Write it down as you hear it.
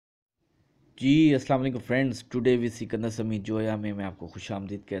जी अस्सलाम वालेकुम friends. Today we Sikandar समी जोया में मैं आपको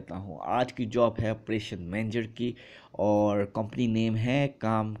खुशामदीद कहता हूँ। आज की जॉब है ऑपरेशन मैनेजर की और कंपनी नेम है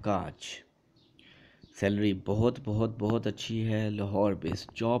कामकाज। सैलरी बहुत बहुत बहुत अच्छी है। लाहौर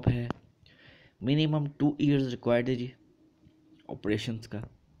बेस्ड जॉब है। मिनिमम 2 इयर्स रिक्वायर्ड है जी ऑपरेशंस का।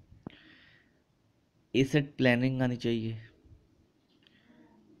 एसेट प्लानिंग आनी चाहिए।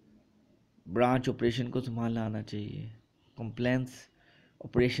 ब्रांच ऑपरेशन को संभालना आना चाहिए। कंप्लायंस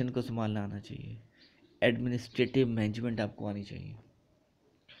ऑपरेशन को संभालना आना चाहिए। एडमिनिस्ट्रेटिव मैनेजमेंट आपको आनी चाहिए।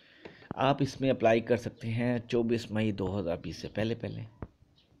 आप इसमें अप्लाई कर सकते हैं 24 मई 2020 से पहले पहले।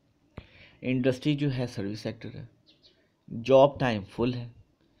 इंडस्ट्री जो है सर्विस सेक्टर है। जॉब टाइम फुल है।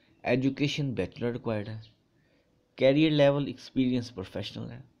 एजुकेशन बैचलर रिक्वायर्ड है। कैरियर लेवल एक्सपीरियंस प्रोफेशनल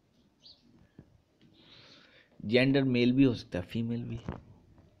है। जेंडर मेल भी हो सकता है, फीमेल भी।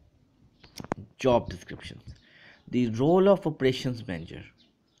 Job description. The role of operations manager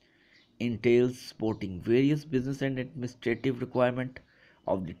entails supporting various business and administrative requirement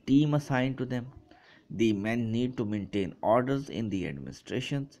of the team assigned to them. The men need to maintain orders in the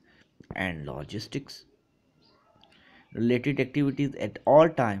administrations and logistics related activities at all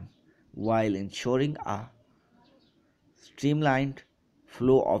time while ensuring a streamlined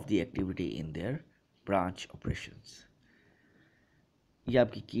flow of the activity in their branch operations. ये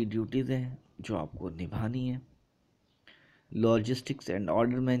आपकी की duties हैं जो आपको निभानी है। Logistics and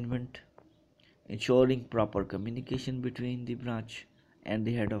order management, ensuring proper communication between the branch and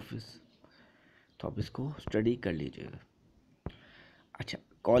the head office। तो आप इसको स्टडी कर लीजिएगा। अच्छा,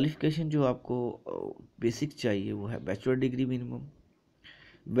 क्वालिफिकेशन जो आपको बेसिक चाहिए वो है bachelor degree minimum,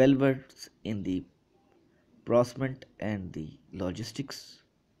 well versed in the प्रोसमेंट and the logistics,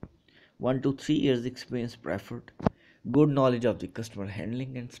 1 to 3 years experience preferred, good knowledge of the customer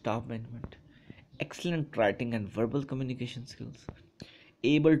handling and staff management, excellent writing and verbal communication skills,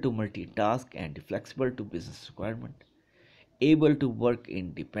 able to multitask and flexible to business requirement, able to work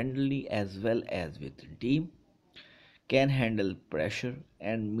independently as well as within team, can handle pressure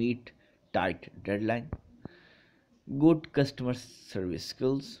and meet tight deadline, good customer service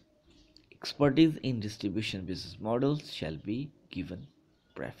skills, expertise in distribution business models shall be given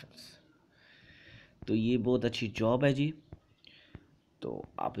preference। तो ये बहुत अच्छी job है जी। तो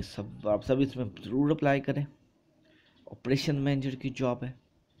आप सब इसमें ज़रूर अप्लाई करें। ऑपरेशन मैनेजर की जॉब है।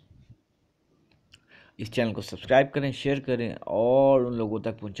 इस चैनल को सब्सक्राइब करें, शेयर करें और उन लोगों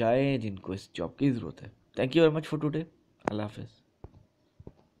तक पहुंचाएं जिनको इस जॉब की ज़रूरत है। Thank you very much for today. अल्लाह हाफिज़।